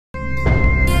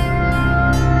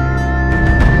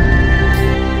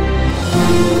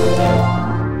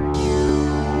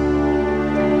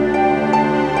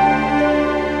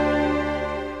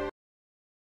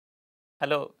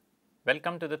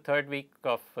Welcome to the third week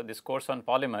of this course on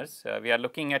polymers. We are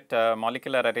looking at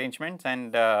molecular arrangements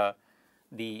and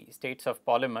the states of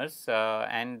polymers,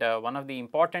 and one of the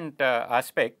important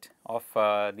aspect of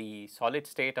the solid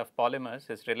state of polymers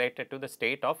is related to the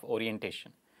state of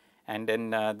orientation. And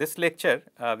in this lecture,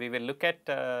 we will look at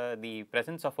the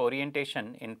presence of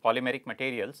orientation in polymeric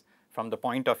materials from the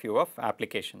point of view of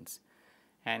applications.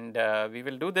 And we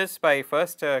will do this by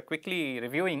first quickly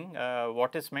reviewing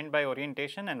what is meant by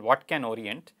orientation and what can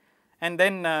orient, and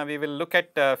then we will look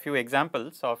at a few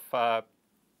examples of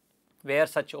where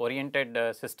such oriented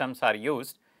systems are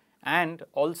used, and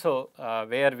also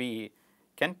where we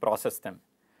can process them.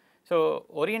 So,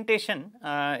 orientation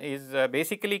is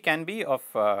basically can be of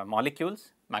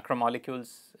molecules,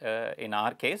 macromolecules in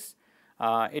our case.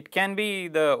 It can be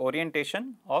the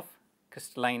orientation of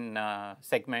crystalline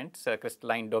segments,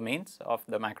 crystalline domains of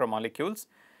the macromolecules.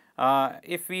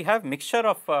 If we have mixture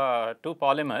of two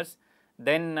polymers,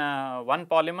 then one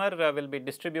polymer will be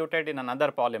distributed in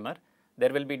another polymer.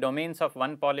 There will be domains of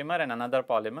one polymer and another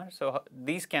polymer. So,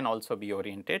 these can also be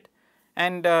oriented.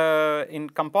 And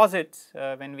in composites,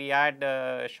 when we add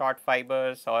short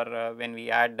fibers or when we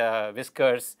add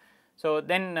whiskers, so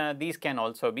then these can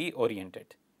also be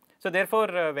oriented. So,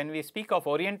 therefore, when we speak of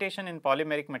orientation in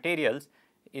polymeric materials,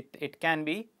 it can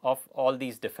be of all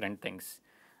these different things.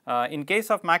 In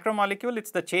case of macromolecule, it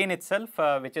is the chain itself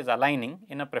which is aligning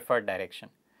in a preferred direction.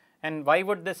 And why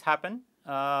would this happen?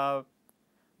 Why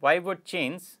would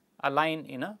chains align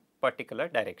in a particular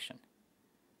direction?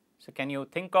 So, can you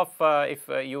think of if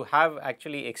you have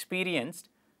actually experienced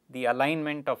the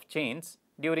alignment of chains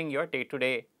during your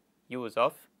day-to-day use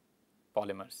of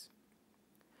polymers?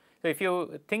 So, if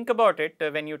you think about it,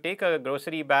 when you take a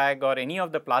grocery bag or any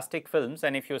of the plastic films,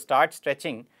 and if you start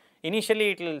stretching, initially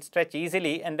it will stretch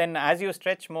easily, and then as you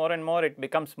stretch more and more, it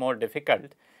becomes more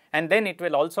difficult, and then it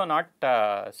will also not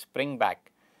spring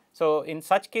back. So, in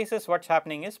such cases, what is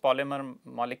happening is polymer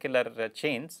molecular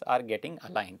chains are getting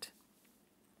aligned.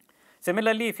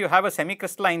 Similarly, if you have a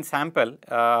semi-crystalline sample,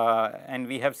 and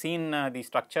we have seen the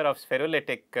structure of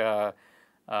spherolytic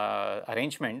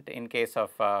arrangement in case of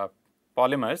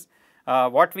polymers,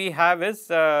 what we have is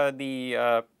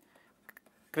the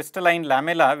crystalline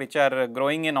lamella which are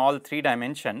growing in all three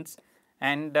dimensions,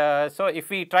 and so if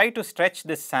we try to stretch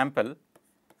this sample,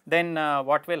 then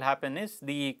what will happen is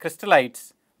the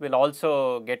crystallites will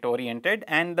also get oriented,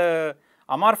 and the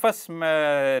amorphous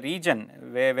region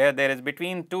where there is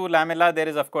between two lamella, there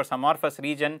is of course amorphous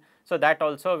region, so that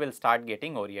also will start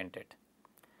getting oriented.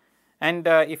 And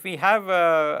if we have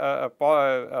a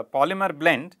polymer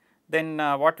blend, then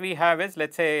what we have is,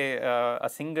 let us say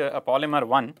a polymer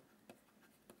 1,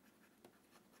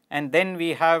 and then we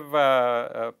have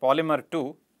polymer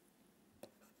 2,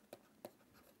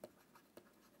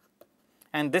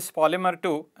 and this polymer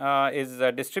 2 is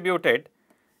distributed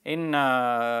in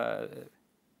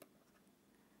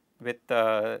with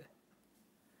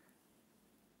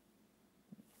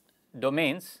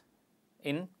domains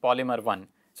in polymer 1.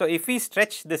 So, if we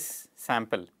stretch this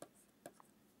sample,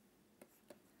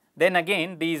 then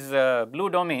again these blue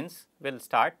domains will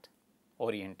start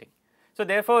orienting. So,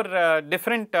 therefore,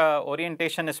 different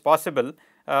orientation is possible.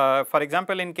 For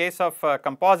example, in case of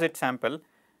composite sample,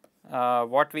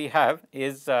 what we have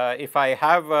is if I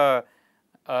have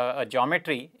a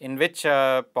geometry in which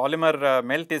polymer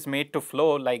melt is made to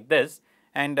flow like this,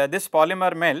 and this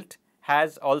polymer melt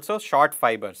has also short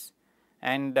fibers,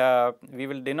 and we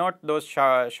will denote those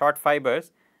short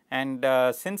fibers, and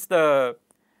since the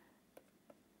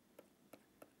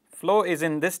flow is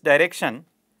in this direction,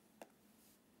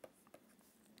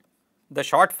 the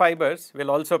short fibers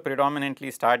will also predominantly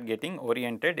start getting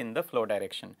oriented in the flow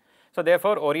direction. So,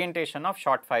 therefore, orientation of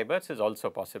short fibers is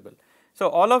also possible. So,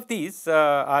 all of these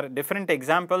are different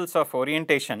examples of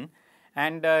orientation,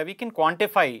 and we can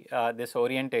quantify this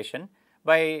orientation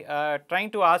by trying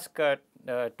to ask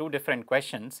two different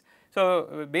questions.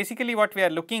 So, basically what we are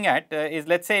looking at is,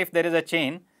 let us say if there is a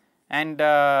chain, and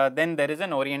then there is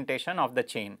an orientation of the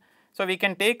chain. So, we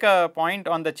can take a point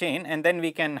on the chain, and then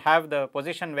we can have the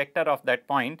position vector of that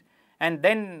point, and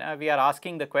then we are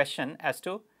asking the question as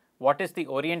to what is the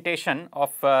orientation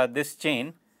of this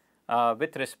chain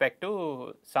with respect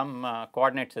to some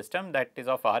coordinate system that is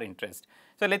of our interest.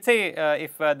 So, let us say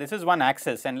if this is one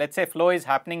axis, and let us say flow is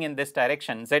happening in this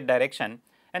direction, z direction,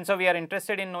 and so we are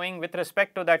interested in knowing with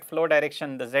respect to that flow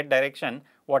direction, the z direction,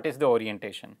 what is the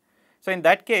orientation. So, in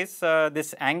that case,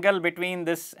 this angle between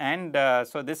this and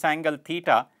so this angle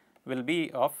theta will be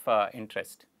of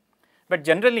interest. But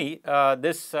generally,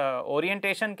 this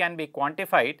orientation can be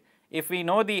quantified if we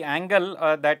know the angle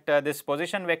that this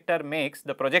position vector makes,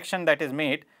 the projection that is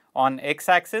made on x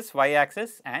axis, y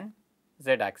axis and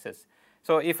z axis.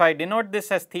 So, if I denote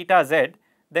this as theta z,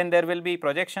 then there will be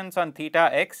projections on theta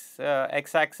x,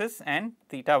 x axis and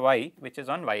theta y, which is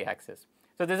on y axis.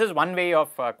 So, this is one way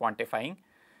of quantifying.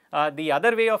 The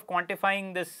other way of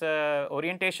quantifying this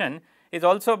orientation is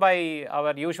also by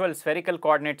our usual spherical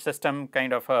coordinate system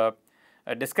kind of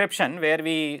a description, where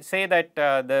we say that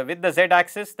with the z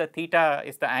axis the theta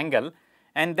is the angle,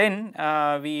 and then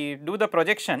we do the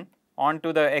projection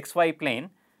onto the xy plane,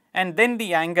 and then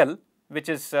the angle which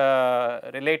is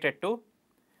related to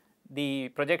the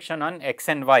projection on x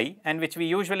and y, and which we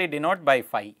usually denote by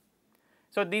phi.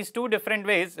 So, these two different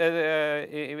ways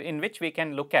in which we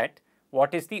can look at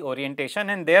what is the orientation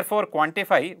and therefore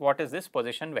quantify what is this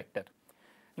position vector.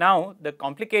 Now, the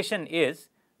complication is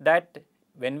that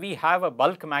when we have a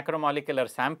bulk macromolecular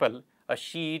sample, a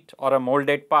sheet or a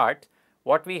molded part,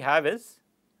 what we have is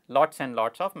lots and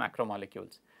lots of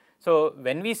macromolecules. So,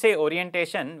 when we say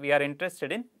orientation, we are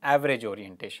interested in average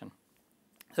orientation.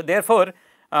 So, therefore,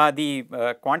 the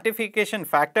quantification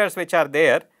factors which are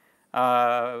there,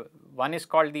 one is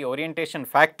called the orientation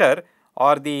factor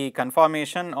or the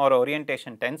conformation or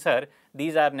orientation tensor.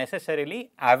 These are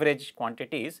necessarily average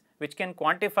quantities which can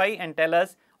quantify and tell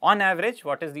us on average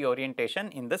what is the orientation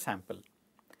in the sample.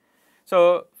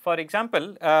 So, for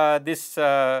example, this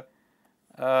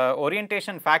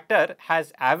orientation factor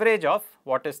has average of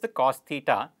what is the cos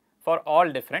theta for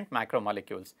all different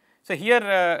macromolecules. So,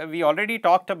 here we already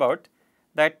talked about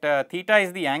that theta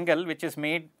is the angle which is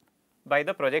made by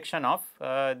the projection of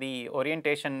the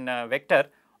orientation vector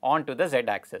onto the z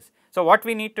axis. So, what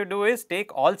we need to do is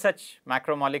take all such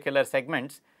macromolecular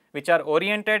segments which are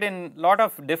oriented in lot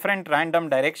of different random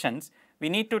directions. We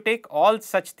need to take all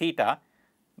such theta,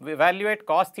 we evaluate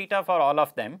cos theta for all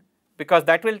of them, because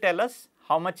that will tell us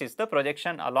how much is the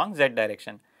projection along z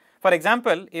direction. For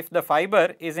example, if the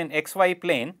fiber is in xy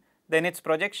plane, then its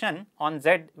projection on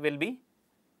z will be,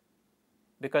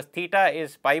 because theta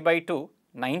is pi by 2,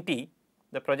 90,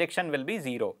 the projection will be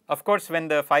 0. Of course, when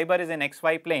the fiber is in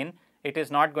xy plane, it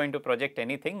is not going to project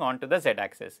anything onto the z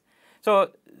axis.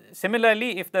 So,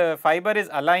 similarly, if the fiber is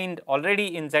aligned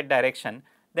already in z direction,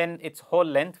 then its whole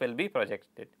length will be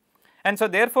projected. And so,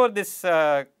 therefore, this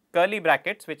curly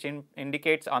brackets which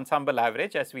indicates ensemble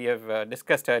average, as we have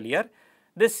discussed earlier,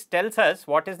 this tells us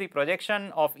what is the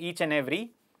projection of each and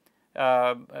every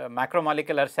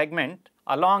macromolecular segment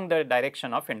along the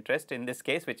direction of interest, in this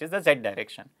case which is the z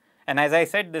direction. And as I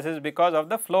said, this is because of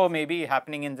the flow may be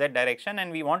happening in z direction,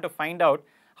 and we want to find out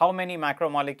how many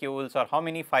macromolecules or how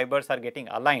many fibers are getting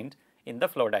aligned in the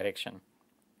flow direction.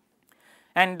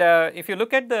 And if you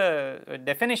look at the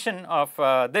definition of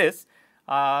this,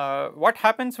 what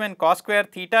happens when cos square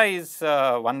theta is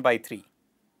 1 by 3?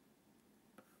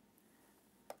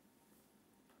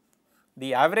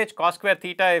 The average cos square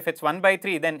theta, if it is 1 by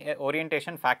 3, then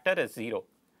orientation factor is 0.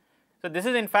 So, this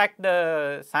is in fact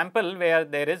the sample where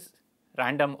there is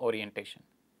random orientation.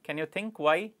 Can you think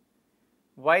why?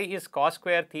 Why is cos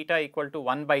square theta equal to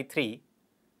 1 by 3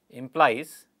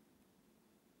 implies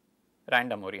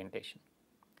random orientation?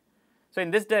 So,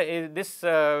 in this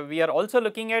we are also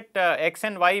looking at x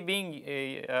and y being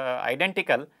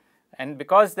identical, and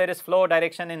because there is flow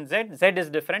direction in z, z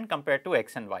is different compared to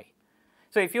x and y.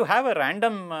 So, if you have a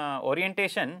random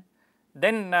orientation,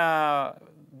 then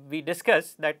we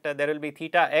discuss that there will be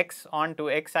theta x onto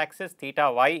x axis,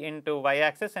 theta y into y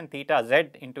axis and theta z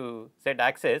into z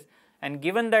axis, and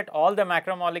given that all the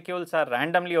macromolecules are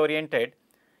randomly oriented,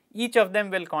 each of them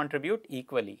will contribute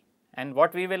equally. And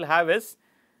what we will have is,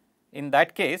 in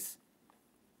that case,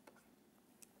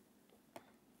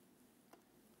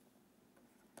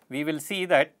 we will see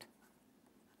that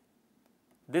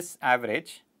this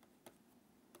average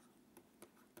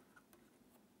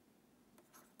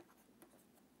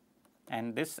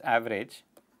and this average,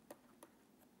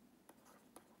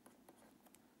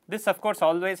 this of course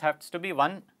always has to be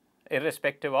 1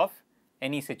 irrespective of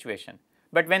any situation,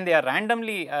 but when they are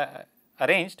randomly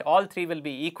arranged, all 3 will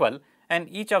be equal and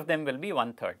each of them will be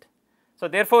 1/3. So,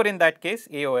 therefore, in that case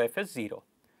AOF is 0.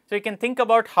 So, you can think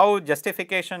about how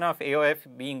justification of AOF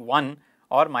being 1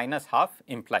 or minus half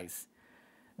implies.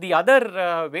 The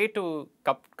other way to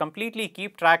completely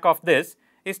keep track of this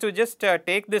is to just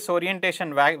take this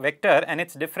orientation vector and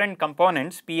its different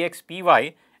components Px,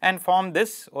 Py, and form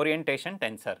this orientation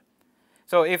tensor.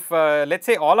 So, if let us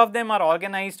say all of them are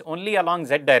organized only along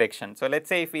z direction. So, let us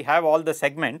say if we have all the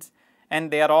segments and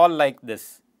they are all like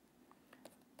this,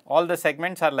 all the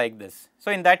segments are like this.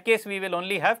 So, in that case we will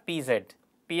only have Pz,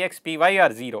 Px, Py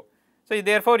are 0. So,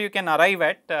 therefore, you can arrive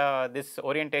at this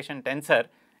orientation tensor,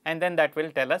 and then that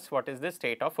will tell us what is the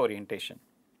state of orientation.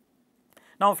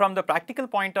 Now, from the practical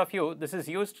point of view, this is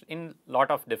used in lot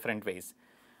of different ways.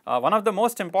 One of the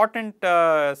most important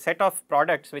set of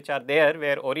products which are there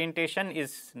where orientation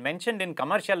is mentioned in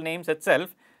commercial names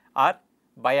itself are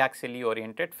biaxially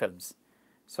oriented films.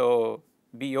 So,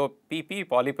 BOPP,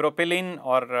 polypropylene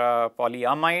or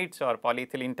polyamides or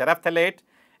polyethylene terephthalate.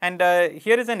 And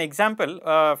here is an example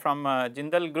from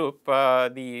Jindal Group,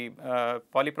 the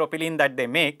polypropylene that they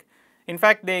make. In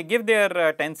fact, they give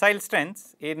their tensile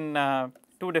strengths in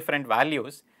two different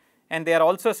values, and they are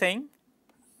also saying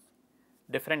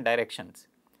different directions.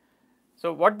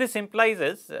 So, what this implies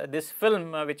is this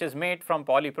film which is made from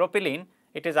polypropylene,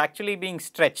 it is actually being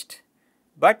stretched,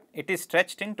 but it is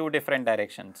stretched in two different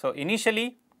directions. So,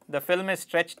 initially the film is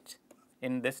stretched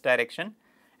in this direction,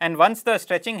 and once the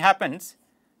stretching happens,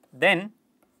 then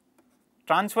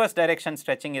transverse direction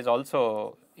stretching is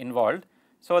also involved,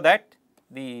 so that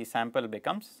the sample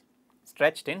becomes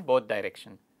stretched in both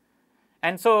directions.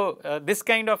 And so, this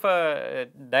kind of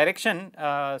direction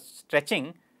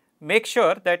stretching makes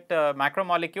sure that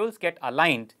macromolecules get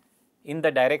aligned in the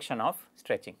direction of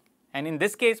stretching. And in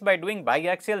this case, by doing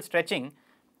biaxial stretching,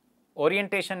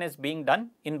 orientation is being done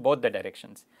in both the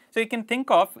directions. So, you can think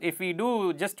of, if we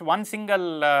do just one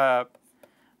single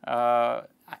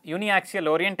uniaxial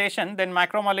orientation, then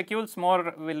macromolecules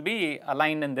more will be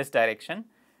aligned in this direction.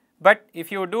 But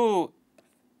if you do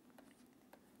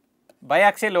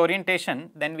biaxial orientation,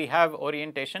 then we have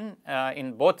orientation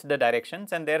in both the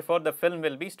directions, and therefore, the film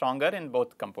will be stronger in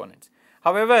both components.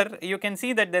 However, you can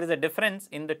see that there is a difference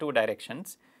in the two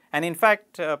directions, and in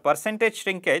fact, percentage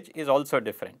shrinkage is also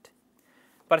different.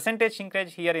 Percentage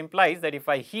shrinkage here implies that if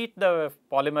I heat the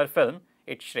polymer film,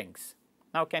 it shrinks.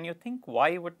 Now, can you think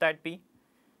why would that be?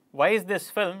 Why is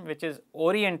this film, which is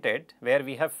oriented, where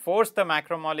we have forced the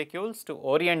macromolecules to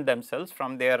orient themselves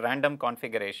from their random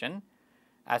configuration,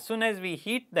 as soon as we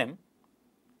heat them,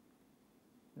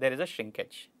 there is a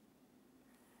shrinkage.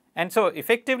 And so,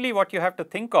 effectively what you have to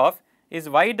think of is,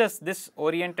 why does this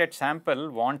oriented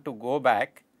sample want to go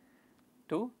back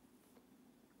to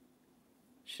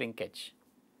shrinkage?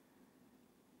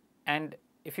 And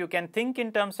if you can think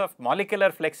in terms of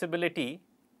molecular flexibility,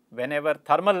 whenever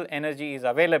thermal energy is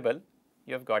available,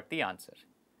 you have got the answer.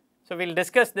 So, we will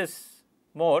discuss this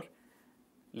more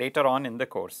later on in the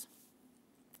course.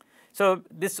 So,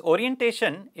 this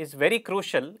orientation is very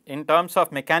crucial in terms of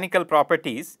mechanical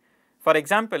properties. For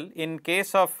example, in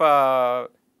case of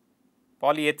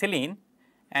polyethylene,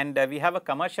 and we have a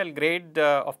commercial grade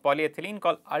of polyethylene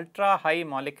called ultra high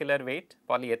molecular weight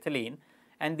polyethylene,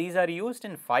 and these are used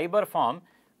in fiber form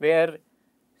where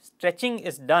stretching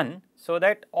is done so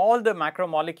that all the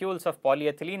macromolecules of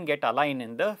polyethylene get aligned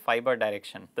in the fiber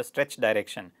direction, the stretch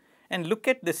direction. And look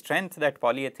at the strength that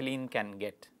polyethylene can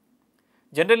get.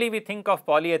 Generally, we think of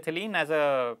polyethylene as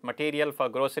a material for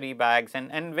grocery bags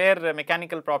and where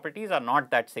mechanical properties are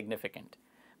not that significant.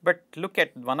 But look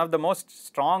at one of the most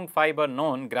strong fiber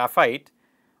known, graphite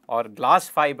or glass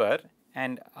fiber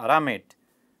and aramid,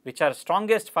 which are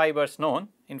strongest fibers known.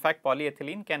 In fact,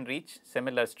 polyethylene can reach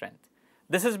similar strength.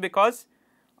 This is because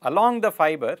along the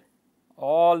fiber,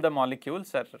 all the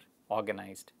molecules are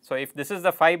organized. So, if this is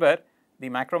the fiber, the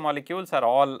macromolecules are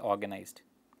all organized.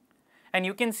 And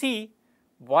you can see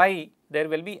why there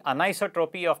will be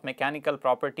anisotropy of mechanical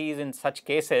properties in such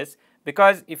cases,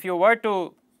 because if you were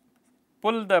to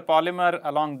pull the polymer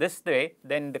along this way,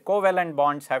 then the covalent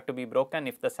bonds have to be broken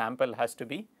if the sample has to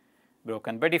be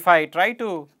broken. But if I try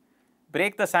to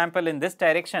break the sample in this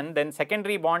direction, then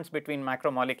secondary bonds between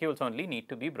macromolecules only need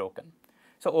to be broken.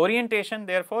 So, orientation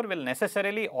therefore will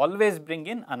necessarily always bring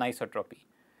in anisotropy,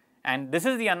 and this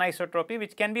is the anisotropy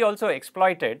which can be also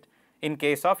exploited in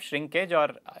case of shrinkage or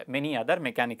many other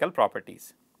mechanical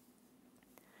properties.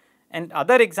 And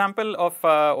other example of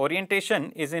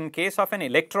orientation is in case of an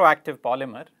electroactive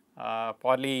polymer,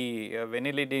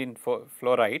 polyvinylidene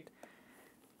fluoride,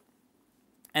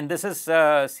 and this is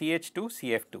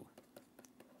CH2CF2.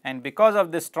 And because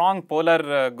of this strong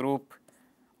polar group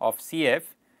of CF,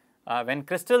 when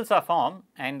crystals are formed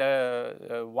and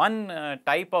one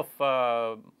type of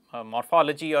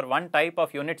morphology or one type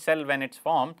of unit cell when it is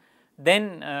formed,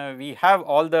 then we have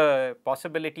all the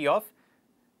possibility of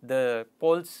the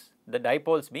poles, the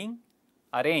dipoles being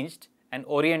arranged and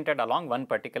oriented along one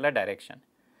particular direction.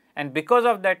 And because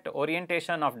of that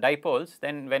orientation of dipoles,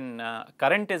 then when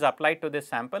current is applied to this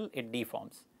sample, it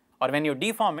deforms, or when you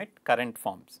deform it, current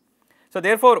forms. So,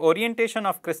 therefore, orientation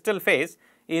of crystal phase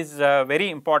is very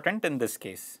important in this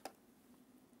case.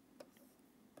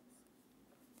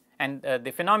 And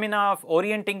the phenomena of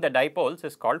orienting the dipoles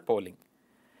is called poling.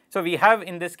 So, we have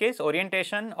in this case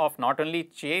orientation of not only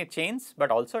chains,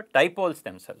 but also dipoles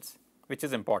themselves, which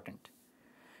is important.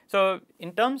 So,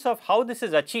 in terms of how this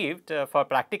is achieved for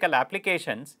practical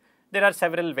applications, there are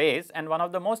several ways, and one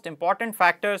of the most important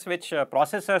factors which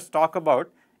processors talk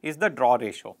about is the draw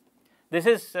ratio. This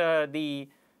is the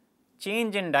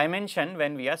change in dimension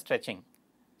when we are stretching.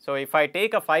 So, if I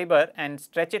take a fiber and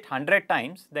stretch it 100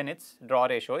 times, then its draw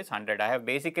ratio is 100. I have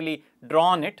basically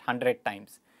drawn it 100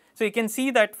 times. So, you can see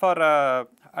that for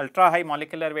ultra high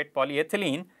molecular weight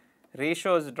polyethylene,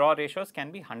 draw ratios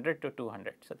can be 100 to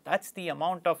 200. So, that is the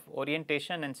amount of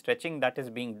orientation and stretching that is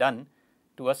being done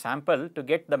to a sample to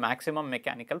get the maximum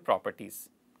mechanical properties.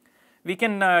 We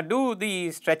can do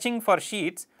the stretching for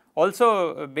sheets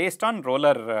also based on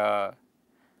roller.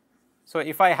 So,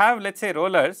 if I have, let us say,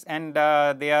 rollers and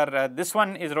they are this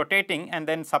one is rotating and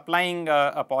then supplying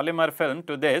a polymer film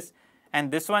to this, and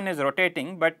this one is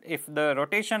rotating, but if the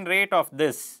rotation rate of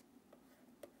this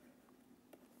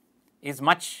is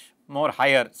much more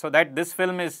higher, so that this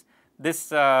film is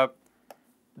this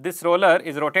roller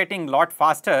is rotating lot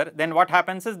faster, then what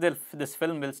happens is this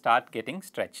film will start getting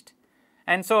stretched.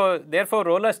 And so, therefore,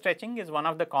 roller stretching is one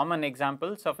of the common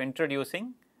examples of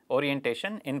introducing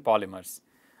orientation in polymers.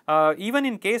 Even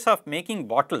in case of making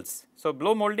bottles, so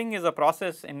blow molding is a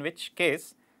process in which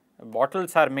case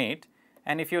bottles are made,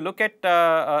 and if you look at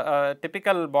a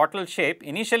typical bottle shape,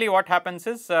 initially what happens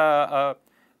is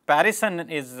parison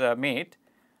is made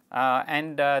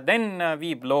and then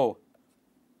we blow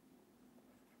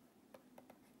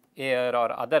air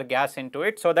or other gas into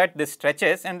it, so that this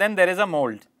stretches, and then there is a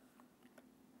mold,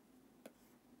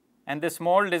 and this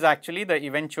mold is actually the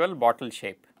eventual bottle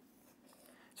shape.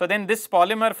 So, then this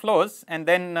polymer flows and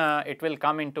then it will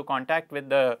come into contact with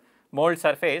the mold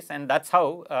surface, and that is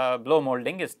how blow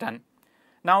molding is done.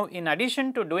 Now, in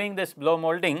addition to doing this blow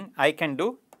molding, I can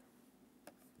do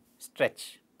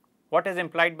stretch. What is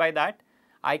implied by that?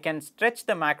 I can stretch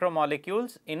the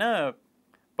macromolecules in a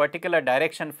particular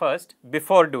direction first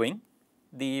before doing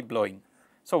the blowing.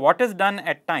 So, what is done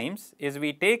at times is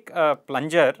we take a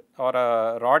plunger or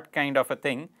a rod kind of a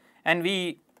thing and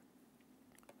we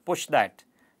push that,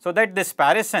 so that this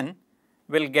parison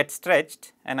will get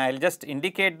stretched, and I will just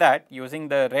indicate that using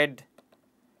the red.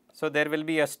 So, there will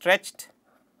be a stretched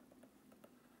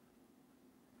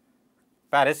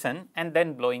parison and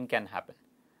then blowing can happen.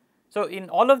 So, in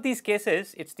all of these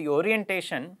cases, it is the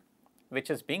orientation which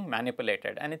is being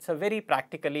manipulated, and it is a very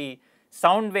practically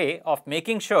sound way of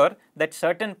making sure that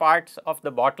certain parts of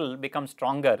the bottle become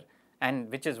stronger,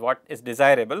 and which is what is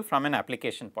desirable from an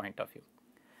application point of view.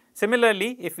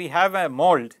 Similarly, if we have a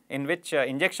mold in which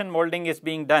injection molding is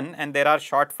being done and there are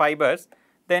short fibers,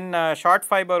 then short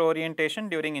fiber orientation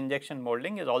during injection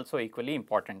molding is also equally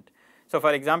important. So,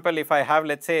 for example, if I have,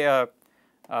 let us say, a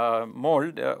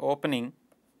mold opening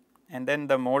and then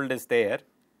the mold is there,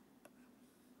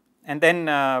 and then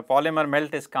polymer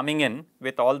melt is coming in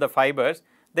with all the fibers,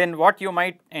 then what you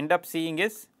might end up seeing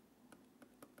is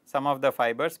some of the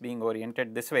fibers being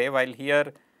oriented this way, while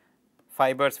here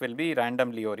fibers will be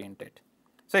randomly oriented.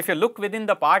 So, if you look within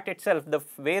the part itself, the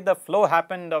way the flow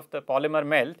happened of the polymer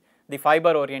melt, the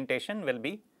fiber orientation will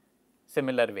be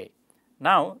similar way.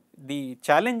 Now, the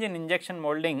challenge in injection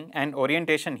molding and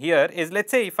orientation here is, let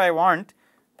us say, if I want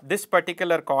this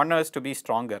particular corners to be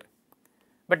stronger,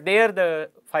 but there the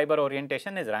fiber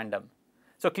orientation is random.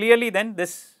 So, clearly then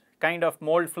this kind of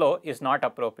mold flow is not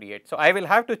appropriate. So, I will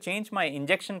have to change my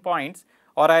injection points,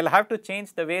 or I will have to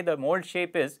change the way the mold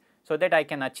shape is, so that I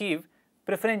can achieve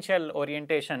preferential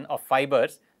orientation of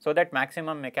fibers, so that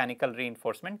maximum mechanical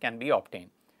reinforcement can be obtained.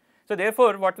 So,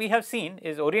 therefore, what we have seen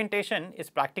is orientation is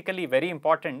practically very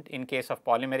important in case of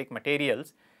polymeric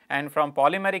materials, and from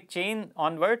polymeric chain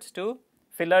onwards to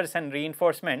fillers and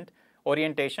reinforcement,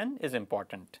 orientation is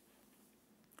important.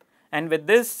 And with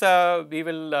this, we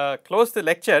will close the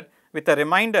lecture with a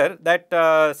reminder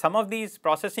that some of these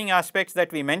processing aspects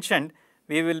that we mentioned,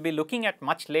 we will be looking at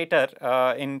much later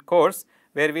in course,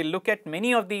 where we will look at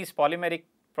many of these polymeric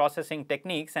processing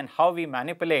techniques and how we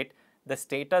manipulate the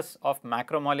status of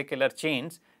macromolecular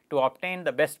chains to obtain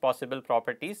the best possible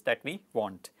properties that we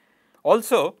want.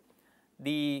 Also,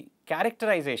 the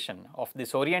characterization of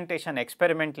this orientation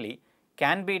experimentally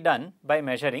can be done by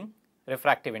measuring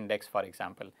refractive index, for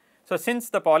example. So, since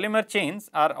the polymer chains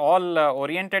are all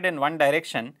oriented in one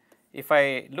direction, if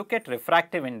I look at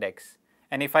refractive index,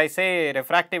 and if I say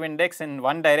refractive index in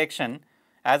one direction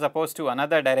as opposed to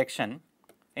another direction,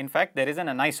 in fact, there is an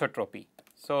anisotropy.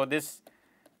 So, this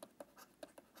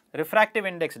refractive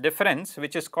index difference,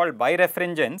 which is called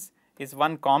birefringence, is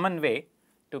one common way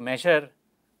to measure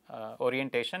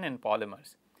orientation in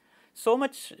polymers. So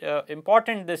much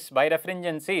important this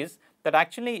birefringence is that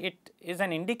actually it is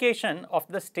an indication of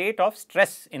the state of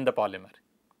stress in the polymer.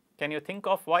 Can you think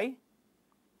of why?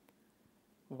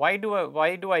 Why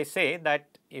do I say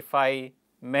that if I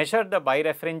measure the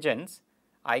birefringence,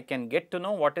 I can get to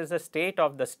know what is the state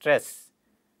of the stress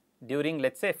during,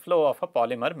 let us say, flow of a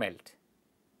polymer melt.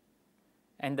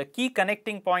 And the key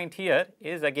connecting point here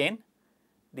is again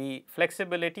the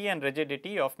flexibility and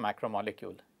rigidity of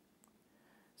macromolecule.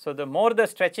 So, the more the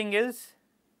stretching is,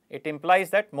 it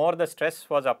implies that more the stress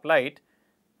was applied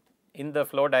in the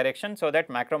flow direction, so that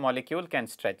macromolecule can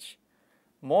stretch.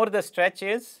 More the stretch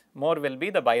is, more will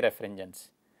be the birefringence.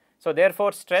 So,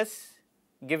 therefore, stress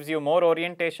gives you more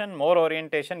orientation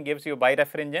gives you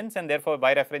birefringence, and therefore,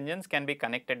 birefringence can be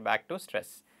connected back to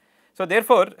stress. So,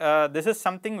 therefore, this is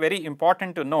something very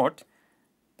important to note,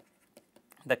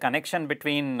 the connection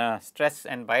between stress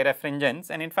and birefringence,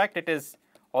 and in fact, it is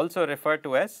also referred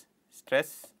to as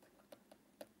stress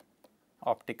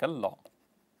optical law.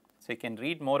 So, you can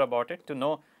read more about it to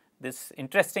know this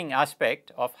interesting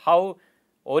aspect of how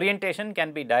orientation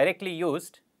can be directly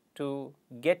used to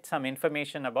get some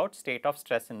information about state of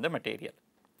stress in the material.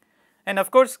 And of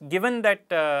course, given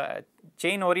that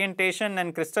chain orientation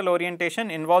and crystal orientation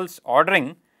involves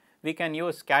ordering, we can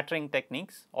use scattering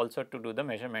techniques also to do the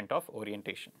measurement of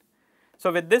orientation.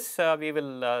 So, with this we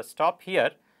will stop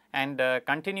here and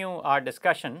continue our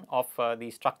discussion of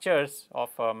the structures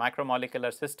of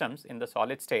macromolecular systems in the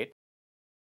solid state